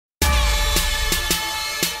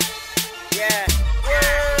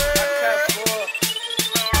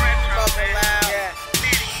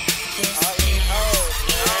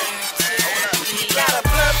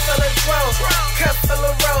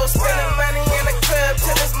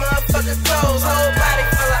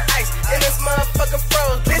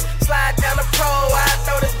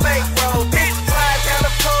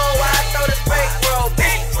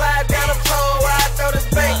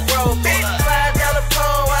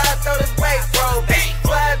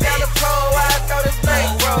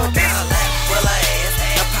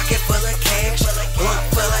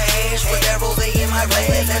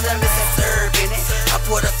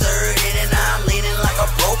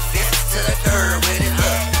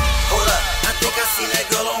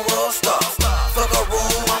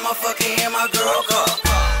my girl car.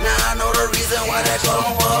 Now I know the reason why that girl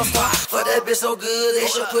on World Star. For that bitch so good, they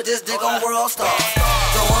should put this dick on World Star.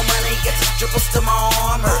 Throwing money, get the strippers to my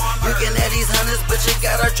arm hurt. You can have these hundreds, but you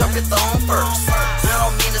gotta drop your thumb first. I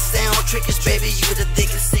don't mean to sound trickish, baby, you the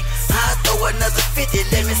thickest. I throw another 50,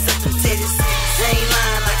 let me set them titties. They ain't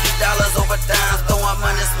lying like you dollars over dimes. Throwing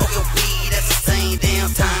money, smoking weed at the same damn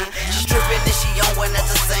time. She stripping and she on one at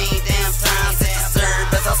the same damn time. Sit to serve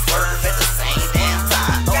as I swerve at the same damn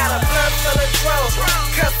time. Got a blunt full of dros,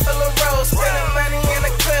 cup full of rolls. Spending money in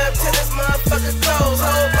the club till this motherfucker close.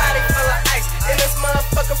 Whole body full of ice and this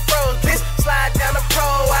motherfucker froze. Bitch, slide down the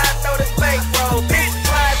pole while I throw this bankroll. Bitch,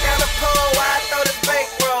 slide down the pole while I throw this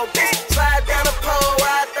bankroll. Bitch, slide down the pole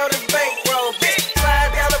while I throw this bankroll. Bitch,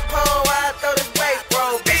 slide down the pole while I throw this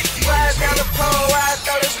bankroll. Bitch, slide down the pole while I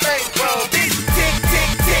throw this bankroll. Bitch, tick, tick,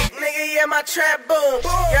 tick, nigga, yeah, my trap boom.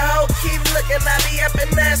 Your hoe keep looking, I be up in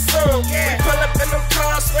that soon. We pull up in them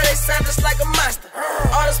cars where they sound just like a monster.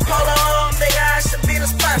 All this polo on, nigga, I should be the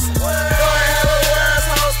sponsor. Throwing hella ones,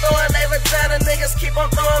 hoes throwing they vagina. Niggas keep on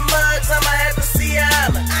throwing mugs, I'ma have to see a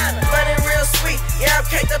island. Money real sweet, yeah, I'm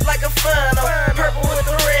caked up like a funnel. Purple with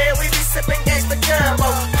the red, we be sipping gangsta gumbo.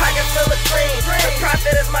 Pocket full of cream, the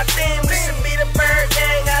profit is my theme. We should be the bird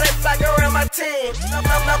gang, got it flock around my team.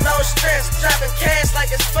 No stress, dropping cash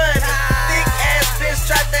like it's fun.